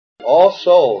All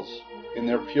souls, in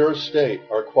their pure state,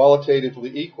 are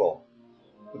qualitatively equal,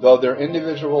 though their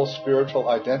individual spiritual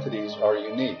identities are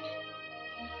unique.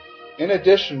 In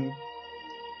addition,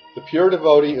 the pure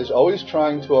devotee is always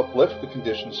trying to uplift the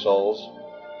conditioned souls,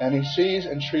 and he sees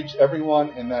and treats everyone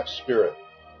in that spirit.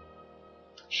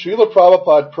 Srila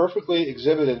Prabhupada perfectly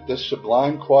exhibited this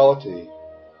sublime quality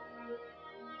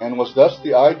and was thus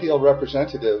the ideal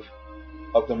representative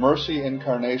of the mercy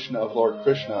incarnation of Lord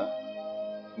Krishna,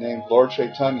 named Lord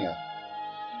Chaitanya,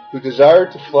 who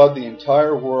desired to flood the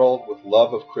entire world with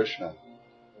love of Krishna.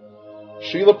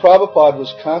 Srila Prabhupada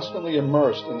was constantly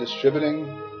immersed in distributing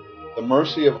the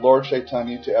mercy of Lord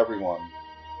Chaitanya to everyone,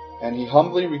 and he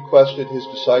humbly requested his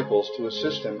disciples to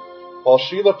assist him while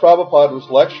Srila Prabhupada was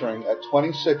lecturing at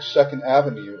 26 2nd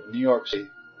Avenue, New York City.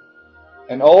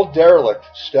 An old derelict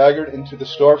staggered into the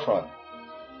storefront,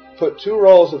 put 2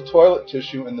 rolls of toilet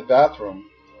tissue in the bathroom,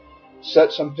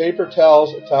 set some paper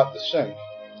towels atop the sink,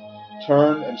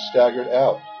 turned and staggered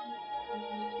out.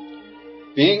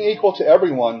 Being equal to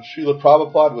everyone, Srila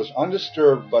Prabhupada was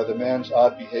undisturbed by the man's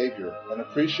odd behavior and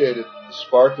appreciated the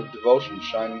spark of devotion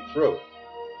shining through.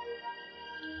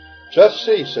 "Just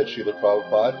see," said Srila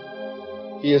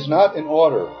Prabhupada, "he is not in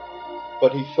order,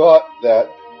 but he thought that,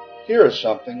 here is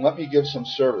something, let me give some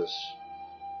service.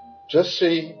 Just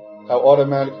see how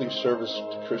automatically service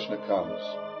to Krishna comes.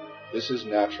 This is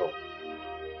natural."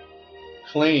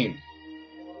 Clean.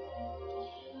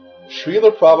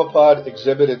 Srila Prabhupada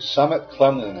exhibited summit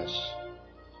cleanliness,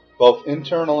 both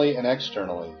internally and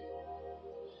externally.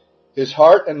 His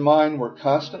heart and mind were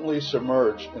constantly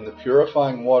submerged in the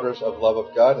purifying waters of love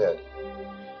of Godhead,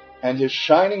 and his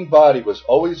shining body was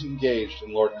always engaged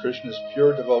in Lord Krishna's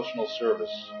pure devotional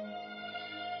service.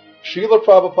 Srila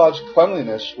Prabhupada's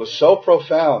cleanliness was so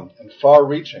profound and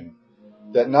far-reaching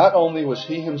that not only was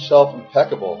he himself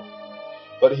impeccable,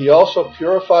 but he also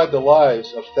purified the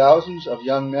lives of thousands of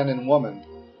young men and women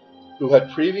who had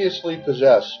previously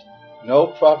possessed no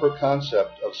proper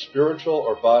concept of spiritual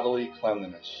or bodily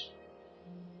cleanliness.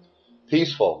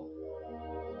 Peaceful.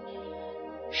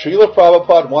 Srila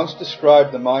Prabhupada once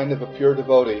described the mind of a pure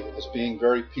devotee as being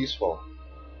very peaceful,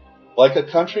 like a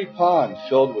country pond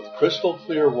filled with crystal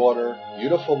clear water,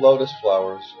 beautiful lotus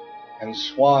flowers, and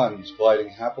swans gliding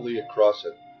happily across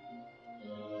it.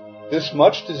 This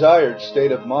much-desired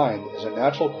state of mind is a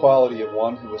natural quality of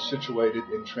one who is situated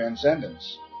in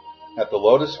transcendence, at the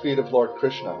lotus feet of Lord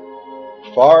Krishna,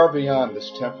 far beyond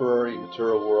this temporary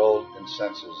material world and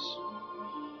senses.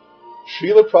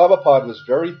 Srila Prabhupada was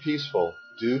very peaceful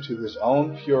due to his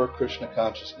own pure Krishna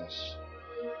consciousness.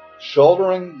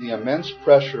 Shouldering the immense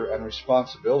pressure and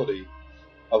responsibility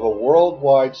of a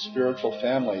worldwide spiritual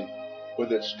family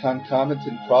with its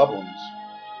concomitant problems,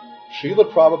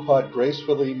 Srila Prabhupada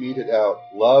gracefully meted out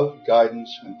love,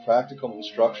 guidance, and practical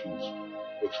instructions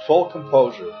with full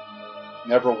composure,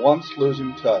 never once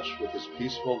losing touch with his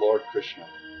peaceful Lord Krishna.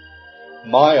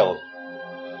 Mild.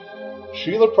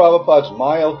 Srila Prabhupada's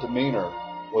mild demeanor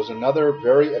was another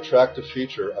very attractive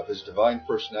feature of his divine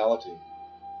personality.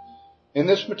 In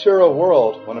this material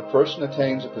world, when a person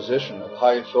attains a position of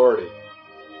high authority,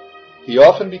 he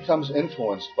often becomes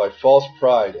influenced by false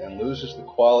pride and loses the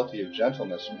quality of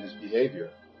gentleness in his behavior.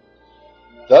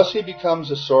 Thus he becomes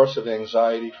a source of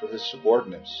anxiety for his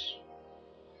subordinates.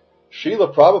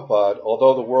 Srila Prabhupada,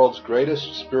 although the world's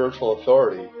greatest spiritual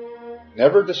authority,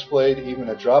 never displayed even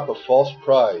a drop of false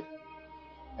pride,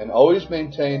 and always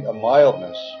maintained a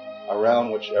mildness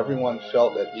around which everyone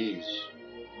felt at ease.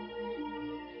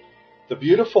 The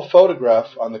beautiful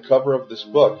photograph on the cover of this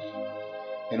book,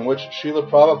 in which Srila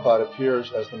Prabhupada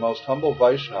appears as the most humble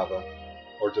Vaishnava,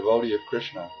 or devotee of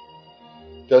Krishna,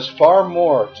 does far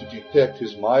more to depict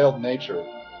his mild nature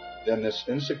than this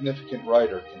insignificant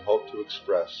writer can hope to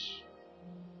express.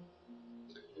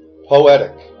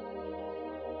 Poetic.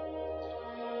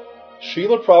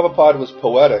 Srila Prabhupada was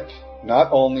poetic not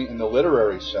only in the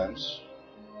literary sense,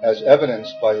 as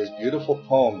evidenced by his beautiful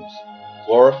poems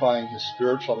glorifying his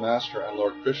spiritual master and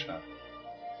Lord Krishna,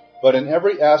 but in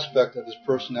every aspect of his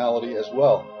personality as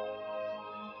well.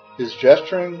 His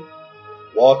gesturing,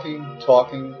 walking,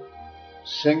 talking,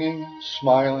 singing,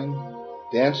 smiling,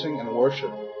 dancing, and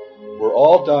worship were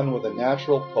all done with a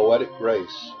natural poetic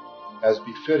grace, as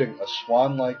befitting a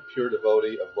swan-like pure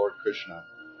devotee of Lord Krishna.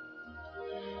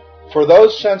 For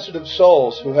those sensitive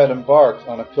souls who had embarked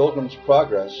on a pilgrim's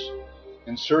progress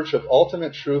in search of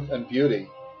ultimate truth and beauty,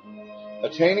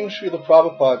 attaining Srila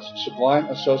Prabhupada's sublime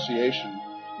association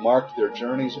marked their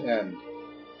journey's end,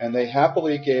 and they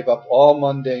happily gave up all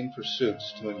mundane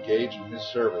pursuits to engage in his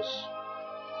service.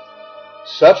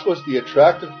 Such was the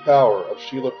attractive power of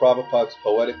Srila Prabhupada's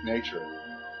poetic nature,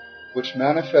 which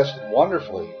manifested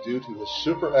wonderfully due to his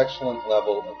super excellent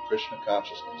level of Krishna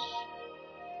consciousness.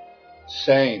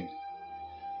 Sane.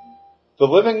 The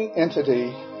living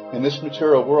entity in this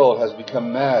material world has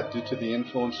become mad due to the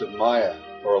influence of Maya,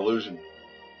 or illusion.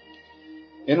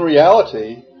 In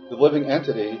reality, the living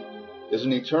entity is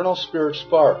an eternal spirit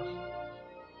spark.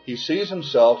 He sees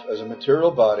himself as a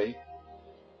material body,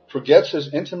 forgets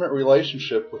his intimate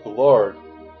relationship with the Lord,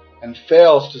 and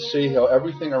fails to see how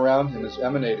everything around him is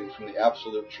emanating from the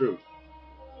absolute truth.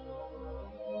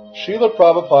 Srila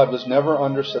Prabhupada was never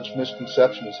under such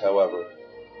misconceptions, however,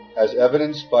 as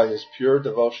evidenced by his pure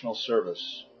devotional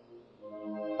service.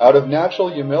 Out of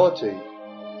natural humility,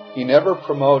 he never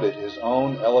promoted his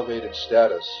own elevated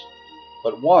status,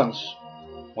 but once,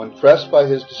 when pressed by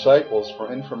his disciples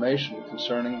for information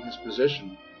concerning his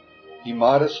position, he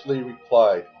modestly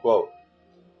replied, quote,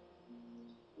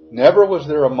 "Never was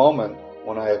there a moment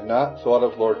when I have not thought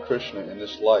of Lord Krishna in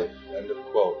this life," end of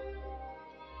quote.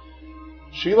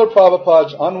 Srila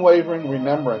Prabhupada's unwavering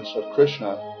remembrance of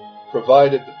Krishna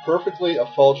provided the perfectly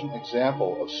effulgent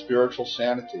example of spiritual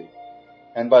sanity,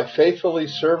 and by faithfully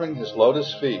serving his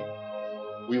lotus feet,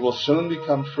 we will soon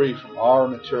become free from our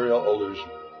material illusion.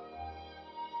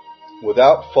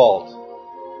 Without fault.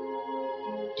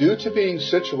 Due to being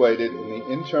situated in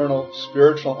the internal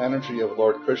spiritual energy of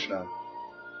Lord Krishna,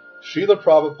 Srila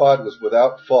Prabhupada was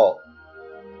without fault,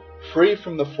 free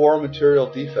from the four material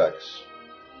defects,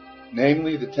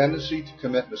 namely the tendency to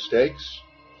commit mistakes,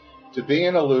 to be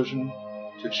an illusion,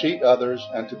 to cheat others,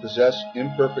 and to possess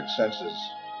imperfect senses.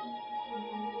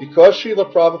 Because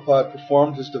Srila Prabhupada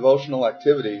performed his devotional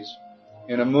activities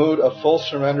in a mood of full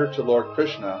surrender to Lord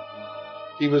Krishna,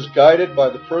 he was guided by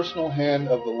the personal hand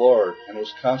of the Lord and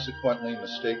was consequently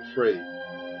mistake-free.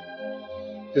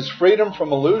 His freedom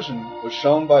from illusion was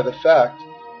shown by the fact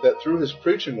that through his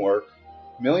preaching work,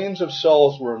 millions of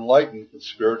souls were enlightened with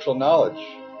spiritual knowledge.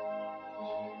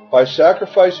 By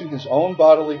sacrificing his own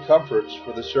bodily comforts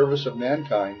for the service of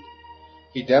mankind,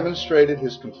 he demonstrated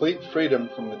his complete freedom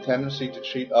from the tendency to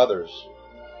cheat others.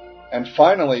 And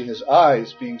finally, his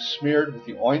eyes being smeared with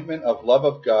the ointment of love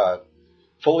of God,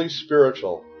 fully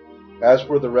spiritual, as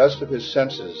were the rest of his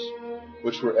senses,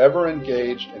 which were ever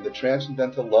engaged in the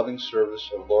transcendental loving service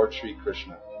of Lord Sri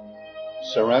Krishna.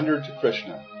 Surrendered to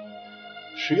Krishna.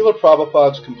 Srila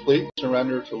Prabhupada's complete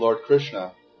surrender to Lord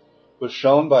Krishna was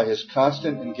shown by his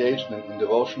constant engagement in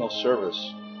devotional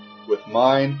service with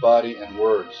mind, body, and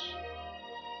words.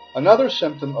 Another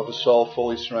symptom of a soul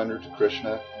fully surrendered to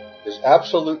Krishna is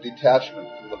absolute detachment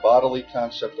from the bodily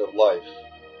concept of life.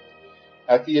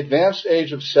 At the advanced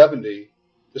age of 70,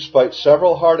 despite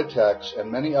several heart attacks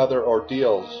and many other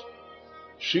ordeals,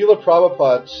 Srila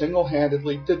Prabhupada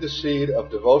single-handedly planted the seed of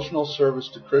devotional service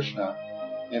to Krishna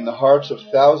in the hearts of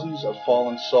thousands of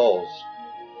fallen souls.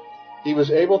 He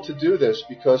was able to do this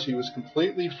because he was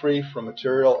completely free from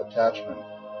material attachment,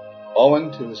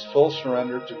 owing to his full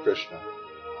surrender to Krishna.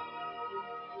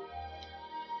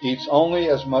 Eats only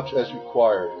as much as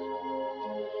required.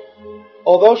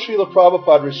 Although Srila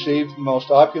Prabhupada received the most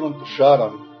opulent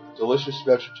prasadam, delicious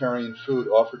vegetarian food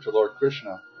offered to Lord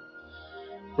Krishna,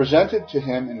 presented to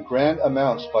him in grand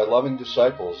amounts by loving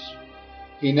disciples,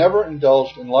 he never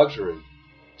indulged in luxury,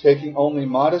 taking only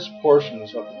modest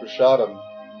portions of the prasadam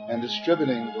and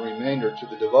distributing the remainder to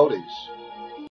the devotees.